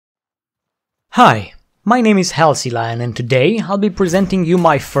Hi, my name is Halcylion and today I'll be presenting you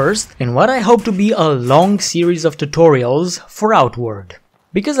my first in what I hope to be a long series of tutorials for Outward.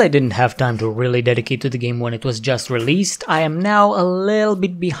 Because I didn't have time to really dedicate to the game when it was just released, I am now a little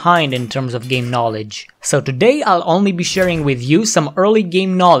bit behind in terms of game knowledge. So today I'll only be sharing with you some early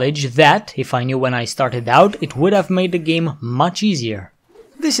game knowledge that, if I knew when I started out, it would have made the game much easier.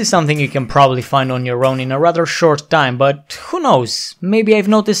 This is something you can probably find on your own in a rather short time, but who knows, maybe I've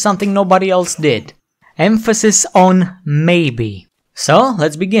noticed something nobody else did. Emphasis on maybe. So,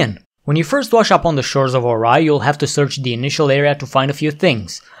 let's begin. When you first wash up on the shores of Ori, you'll have to search the initial area to find a few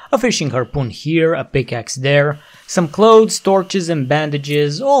things. A fishing harpoon here, a pickaxe there, some clothes, torches and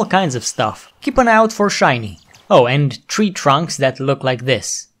bandages, all kinds of stuff. Keep an eye out for shiny. Oh, and tree trunks that look like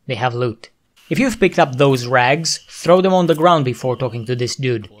this. They have loot. If you've picked up those rags, throw them on the ground before talking to this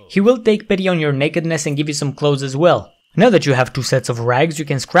dude. He will take pity on your nakedness and give you some clothes as well. Now that you have two sets of rags, you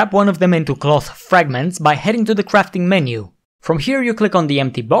can scrap one of them into cloth fragments by heading to the crafting menu. From here you click on the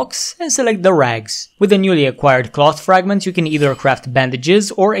empty box and select the rags. With the newly acquired cloth fragments you can either craft bandages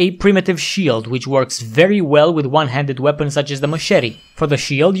or a primitive shield, which works very well with one-handed weapons such as the machete. For the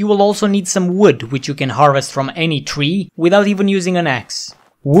shield you will also need some wood, which you can harvest from any tree without even using an axe.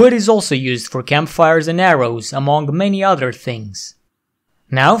 Wood is also used for campfires and arrows, among many other things.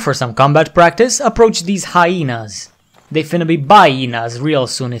 Now for some combat practice, approach these hyenas. They finna be byenas real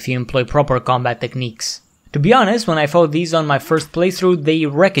soon if you employ proper combat techniques. To be honest, when I fought these on my first playthrough, they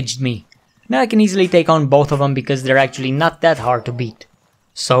wreckaged me. Now I can easily take on both of them because they're actually not that hard to beat.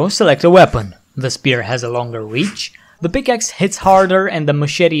 So select a weapon. The spear has a longer reach, the pickaxe hits harder and the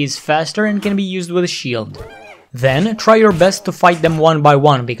machete is faster and can be used with a shield. Then try your best to fight them one by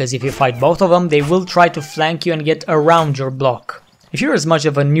one, because if you fight both of them they will try to flank you and get around your block. If you're as much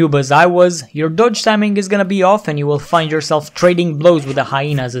of a noob as I was, your dodge timing is gonna be off and you will find yourself trading blows with the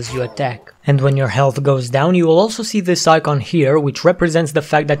hyenas as you attack. And when your health goes down you will also see this icon here, which represents the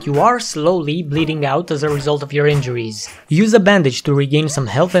fact that you are slowly bleeding out as a result of your injuries. Use a bandage to regain some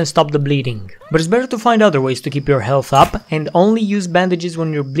health and stop the bleeding. But it's better to find other ways to keep your health up and only use bandages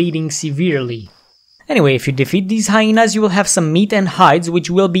when you're bleeding severely. Anyway, if you defeat these hyenas you will have some meat and hides which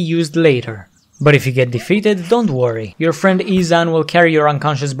will be used later. But if you get defeated, don't worry, your friend Izan will carry your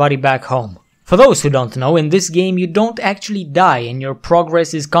unconscious body back home. For those who don't know, in this game you don't actually die and your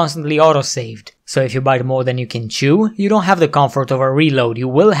progress is constantly autosaved. So if you bite more than you can chew, you don't have the comfort of a reload, you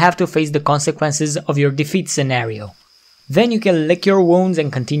will have to face the consequences of your defeat scenario. Then you can lick your wounds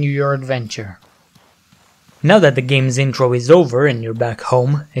and continue your adventure. Now that the game's intro is over and you're back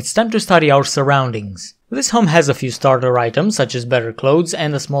home, it's time to study our surroundings. This home has a few starter items such as better clothes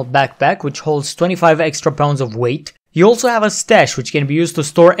and a small backpack which holds 25 extra pounds of weight. You also have a stash which can be used to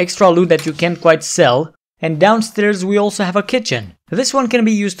store extra loot that you can't quite sell. And downstairs we also have a kitchen. This one can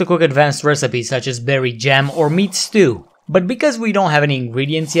be used to cook advanced recipes such as berry jam or meat stew. But because we don't have any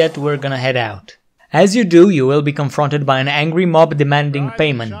ingredients yet, we're gonna head out. As you do, you will be confronted by an angry mob demanding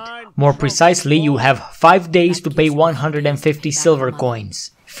payment. More precisely, you have 5 days to pay 150 silver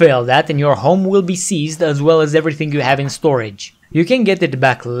coins. Fail that and your home will be seized as well as everything you have in storage. You can get it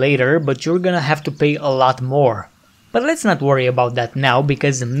back later, but you're gonna have to pay a lot more. But let's not worry about that now,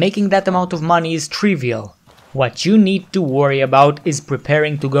 because making that amount of money is trivial. What you need to worry about is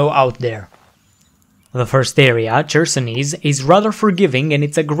preparing to go out there. The first area, Chersonese, is rather forgiving and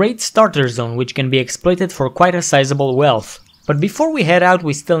it's a great starter zone which can be exploited for quite a sizable wealth. But before we head out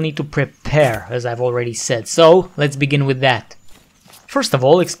we still need to prepare, as I've already said, so let's begin with that. First of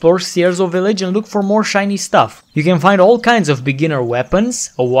all, explore Cierzo village and look for more shiny stuff. You can find all kinds of beginner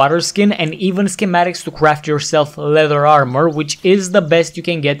weapons, a water skin and even schematics to craft yourself leather armor, which is the best you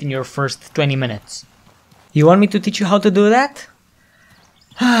can get in your first 20 minutes. You want me to teach you how to do that?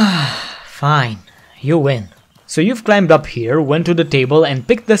 Fine, you win. So you've climbed up here, went to the table and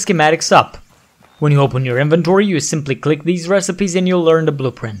picked the schematics up. When you open your inventory, you simply click these recipes and you'll learn the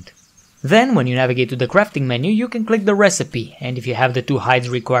blueprint. Then, when you navigate to the crafting menu, you can click the recipe, and if you have the 2 hides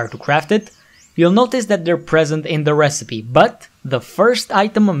required to craft it, you'll notice that they're present in the recipe, but the first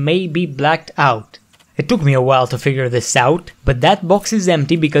item may be blacked out. It took me a while to figure this out, but that box is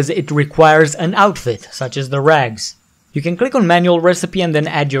empty because it requires an outfit, such as the rags. You can click on manual recipe and then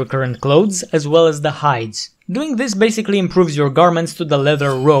add your current clothes, as well as the hides. Doing this basically improves your garments to the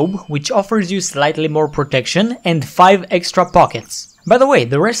leather robe, which offers you slightly more protection and 5 extra pockets. By the way,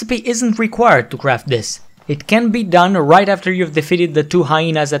 the recipe isn't required to craft this. It can be done right after you've defeated the 2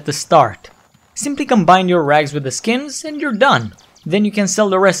 hyenas at the start. Simply combine your rags with the skins and you're done. Then you can sell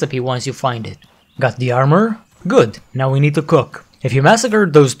the recipe once you find it. Got the armor? Good, now we need to cook. If you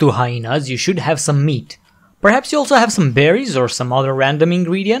massacred those 2 hyenas, you should have some meat. Perhaps you also have some berries or some other random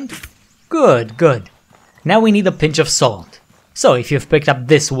ingredient? Good, good. Now we need a pinch of salt. So if you've picked up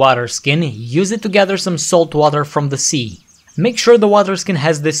this water skin, use it to gather some salt water from the sea. Make sure the water skin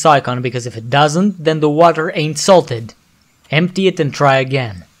has this icon, because if it doesn't, then the water ain't salted. Empty it and try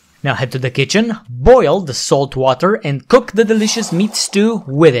again. Now head to the kitchen, boil the salt water and cook the delicious meat stew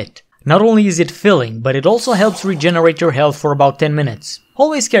with it. Not only is it filling, but it also helps regenerate your health for about 10 minutes.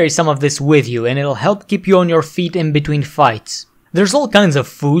 Always carry some of this with you and it'll help keep you on your feet in between fights. There's all kinds of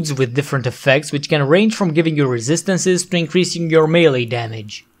foods with different effects which can range from giving you resistances to increasing your melee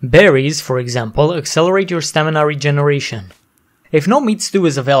damage. Berries, for example, accelerate your stamina regeneration. If no meat stew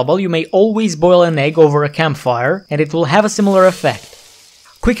is available, you may always boil an egg over a campfire and it will have a similar effect.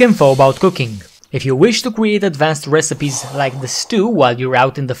 Quick info about cooking. If you wish to create advanced recipes like the stew while you're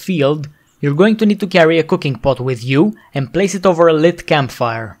out in the field, you're going to need to carry a cooking pot with you and place it over a lit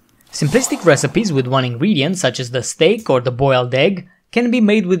campfire. Simplistic recipes with one ingredient, such as the steak or the boiled egg, can be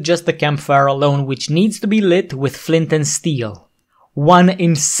made with just the campfire alone, which needs to be lit with flint and steel. One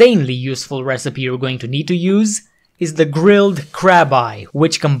insanely useful recipe you're going to need to use is the grilled crab eye,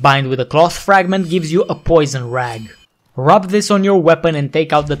 which combined with a cloth fragment gives you a poison rag. Rub this on your weapon and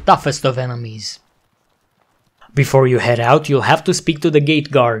take out the toughest of enemies. Before you head out, you'll have to speak to the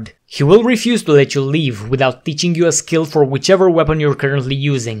gate guard. He will refuse to let you leave without teaching you a skill for whichever weapon you're currently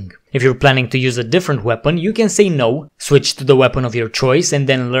using. If you're planning to use a different weapon, you can say no, switch to the weapon of your choice and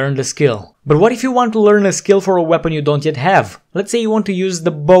then learn the skill. But what if you want to learn a skill for a weapon you don't yet have? Let's say you want to use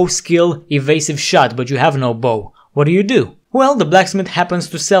the bow skill evasive shot, but you have no bow. What do? Well, the blacksmith happens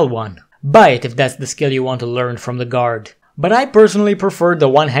to sell one. Buy it if that's the skill you want to learn from the guard. But I personally prefer the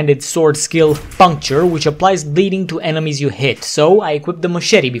one-handed sword skill Puncture, which applies bleeding to enemies you hit, so I equipped the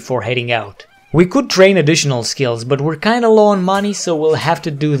machete before heading out. We could train additional skills, but we're kinda low on money, so we'll have to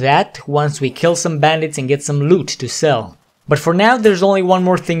do that once we kill some bandits and get some loot to sell. But for now, there's only one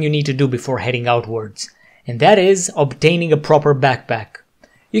more thing you need to do before heading outwards, and that is obtaining a proper backpack.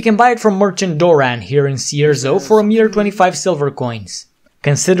 You can buy it from Merchant Doran here in Cierzo for a mere 25 silver coins.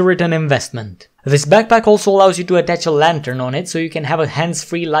 Consider it an investment. This backpack also allows you to attach a lantern on it so you can have a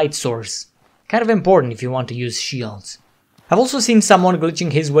hands-free light source. Kind of important if you want to use shields. I've also seen someone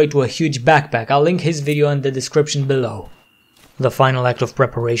glitching his way to a huge backpack. I'll link his video in the description below. The final act of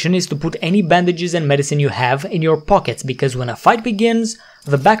preparation is to put any bandages and medicine you have in your pockets, because when a fight begins,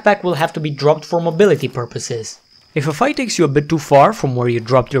 the backpack will have to be dropped for mobility purposes. If a fight takes you a bit too far from where you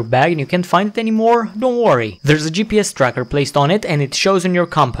dropped your bag and you can't find it anymore, don't worry. There's a GPS tracker placed on it and it shows on your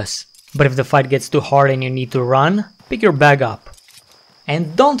compass. But if the fight gets too hard and you need to run, pick your bag up.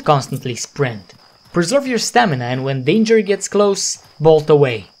 And don't constantly sprint. Preserve your stamina, and when danger gets close, bolt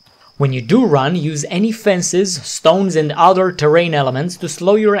away. When you do run, use any fences, stones and other terrain elements to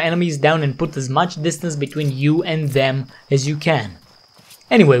slow your enemies down and put as much distance between you and them as you can.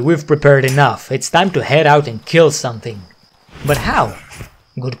 Anyway, we've prepared enough. It's time to head out and kill something. But how?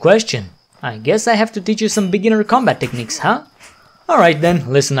 Good question. I guess I have to teach you some beginner combat techniques, huh? Alright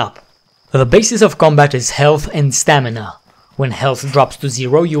then, listen up. The basis of combat is health and stamina. When health drops to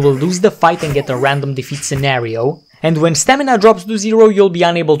 0, you will lose the fight and get a random defeat scenario. And when stamina drops to 0, you'll be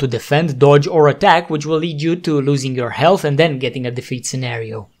unable to defend, dodge or attack, which will lead you to losing your health and then getting a defeat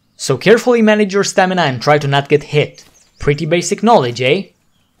scenario. So carefully manage your stamina and try to not get hit. Pretty basic knowledge, eh?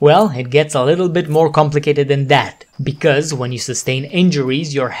 Well, it gets a little bit more complicated than that, because when you sustain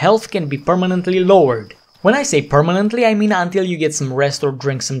injuries, your health can be permanently lowered. When I say permanently, I mean until you get some rest or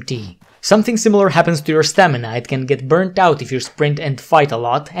drink some tea. Something similar happens to your stamina. It can get burnt out if you sprint and fight a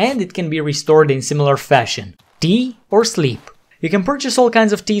lot, and it can be restored in similar fashion. Tea or sleep. You can purchase all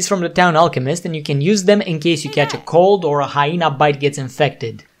kinds of teas from the town alchemist, and you can use them in case you catch a cold or a hyena bite gets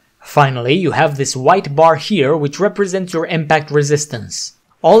infected. Finally, you have this white bar here, which represents your impact resistance.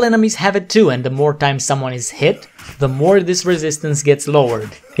 All enemies have it too, and the more times someone is hit, the more this resistance gets lowered.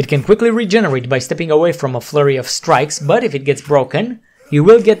 It can quickly regenerate by stepping away from a flurry of strikes, but if it gets broken, you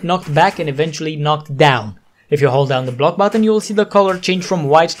will get knocked back and eventually knocked down. If you hold down the block button, you will see the color change from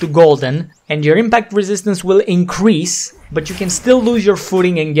white to golden, and your impact resistance will increase, but you can still lose your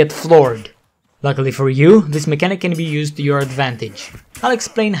footing and get floored. Luckily for you, this mechanic can be used to your advantage. I'll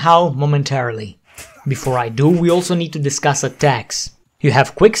explain how momentarily. Before I do, we also need to discuss attacks. You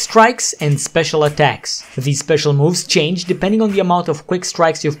have quick strikes and special attacks. These special moves change depending on the amount of quick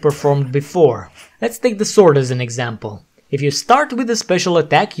strikes you've performed before. Let's take the sword as an example. If you start with a special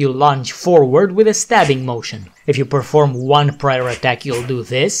attack, you lunge forward with a stabbing motion. If you perform one prior attack, you'll do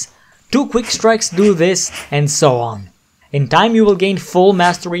this. 2 quick strikes do this, and so on. In time you will gain full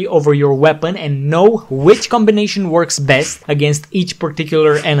mastery over your weapon and know which combination works best against each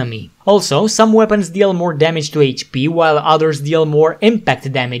particular enemy. Also, some weapons deal more damage to HP while others deal more impact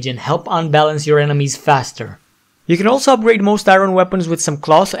damage and help unbalance your enemies faster. You can also upgrade most iron weapons with some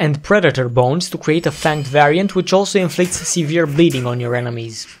cloth and predator bones to create a fanged variant which also inflicts severe bleeding on your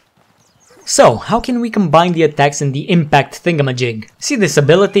enemies. So, how can we combine the attacks in the impact thingamajig? See this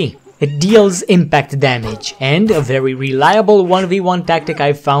ability? It deals impact damage, and a very reliable 1v1 tactic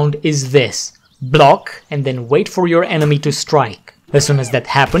I've found is this. Block, and then wait for your enemy to strike. As soon as that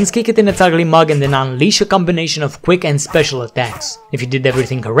happens, kick it in its ugly mug and then unleash a combination of quick and special attacks. If you did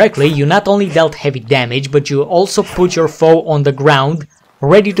everything correctly, you not only dealt heavy damage, but you also put your foe on the ground,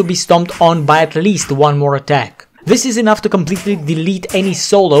 ready to be stomped on by at least one more attack. This is enough to completely delete any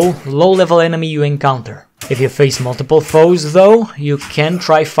solo, low-level enemy you encounter. If you face multiple foes though, you can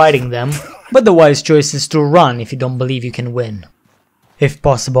try fighting them, but the wise choice is to run if you don't believe you can win. If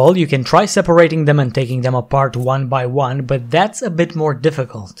possible, you can try separating them and taking them apart one by one, but that's a bit more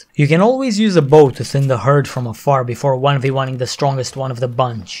difficult. You can always use a bow to thin the herd from afar before 1v1ing the strongest one of the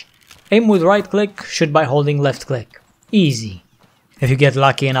bunch. Aim with right click, shoot by holding left click. Easy. If you get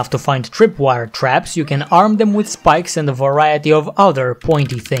lucky enough to find tripwire traps, you can arm them with spikes and a variety of other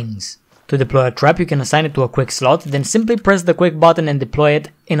pointy things. To deploy a trap, you can assign it to a quick slot, then simply press the quick button and deploy it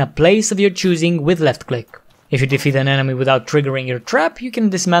in a place of your choosing with left click. If you defeat an enemy without triggering your trap, you can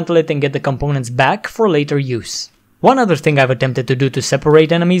dismantle it and get the components back for later use. One other thing I've attempted to do to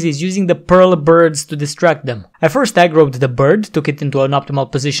separate enemies is using the pearl birds to distract them. I first aggroed the bird, took it into an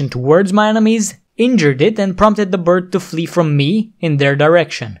optimal position towards my enemies, injured it and prompted the bird to flee from me in their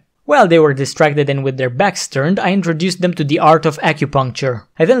direction. While they were distracted and with their backs turned, I introduced them to the art of acupuncture.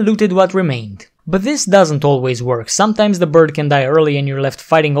 I then looted what remained. But this doesn't always work. Sometimes the bird can die early and you're left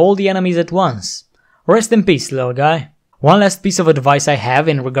fighting all the enemies at once. Rest in peace, little guy. One last piece of advice I have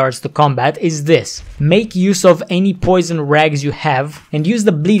in regards to combat is this. Make use of any poison rags you have and use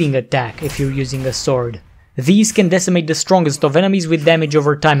the bleeding attack if you're using a sword. These can decimate the strongest of enemies with damage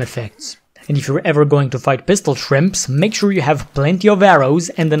over time effects. And if you're ever going to fight pistol shrimps, make sure you have plenty of arrows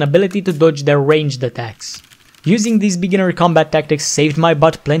and an ability to dodge their ranged attacks. Using these beginner combat tactics saved my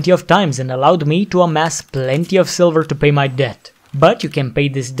butt plenty of times and allowed me to amass plenty of silver to pay my debt. But you can pay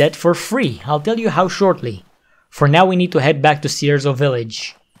this debt for free, I'll tell you how shortly. For now we need to head back to Cierzo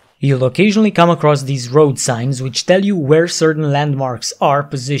village. You'll occasionally come across these road signs which tell you where certain landmarks are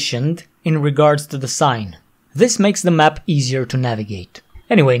positioned in regards to the sign. This makes the map easier to navigate.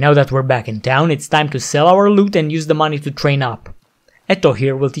 Anyway, now that we're back in town, it's time to sell our loot and use the money to train up. Eto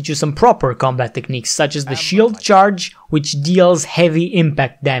here will teach you some proper combat techniques such as the shield charge, which deals heavy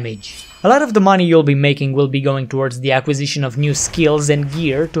impact damage. A lot of the money you'll be making will be going towards the acquisition of new skills and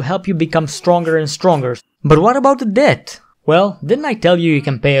gear to help you become stronger and stronger. But what about the debt? Well, didn't I tell you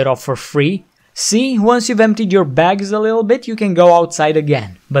can pay it off for free? See, once you've emptied your bags a little bit, you can go outside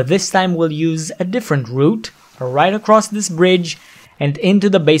again. But this time we'll use a different route, right across this bridge, and into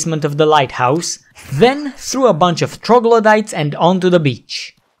the basement of the lighthouse, then through a bunch of troglodytes and onto the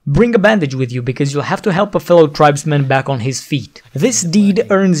beach. Bring a bandage with you because you'll have to help a fellow tribesman back on his feet. This deed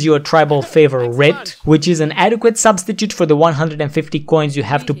earns you a tribal favor writ, which is an adequate substitute for the 150 coins you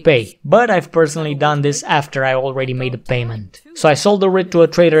have to pay, but I've personally done this after I already made a payment. So I sold the writ to a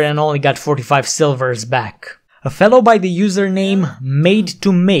trader and only got 45 silvers back. A fellow by the username Made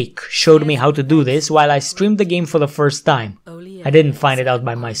to Make showed me how to do this while I streamed the game for the first time. I didn't find it out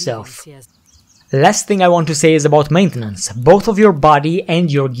by myself. Last thing I want to say is about maintenance, both of your body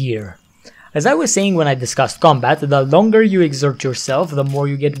and your gear. As I was saying when I discussed combat, the longer you exert yourself, the more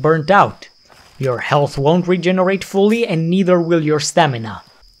you get burnt out. Your health won't regenerate fully and neither will your stamina,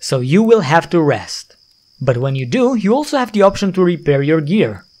 so you will have to rest. But when you do, you also have the option to repair your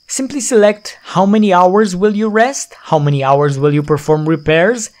gear. Simply select how many hours will you rest, how many hours will you perform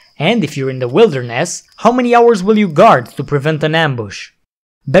repairs, and if you're in the wilderness, how many hours will you guard to prevent an ambush.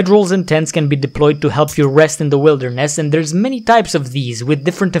 Bedrolls and tents can be deployed to help you rest in the wilderness, and there's many types of these with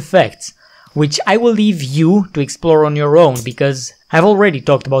different effects, which I will leave you to explore on your own because I've already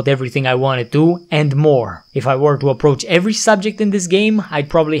talked about everything I wanted to and more. If I were to approach every subject in this game, I'd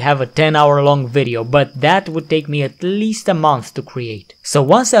probably have a 10-hour long video, but that would take me at least a month to create. So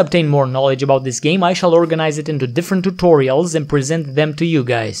once I obtain more knowledge about this game, I shall organize it into different tutorials and present them to you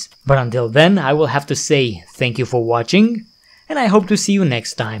guys. But until then, I will have to say thank you for watching, and I hope to see you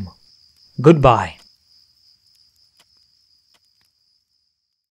next time. Goodbye.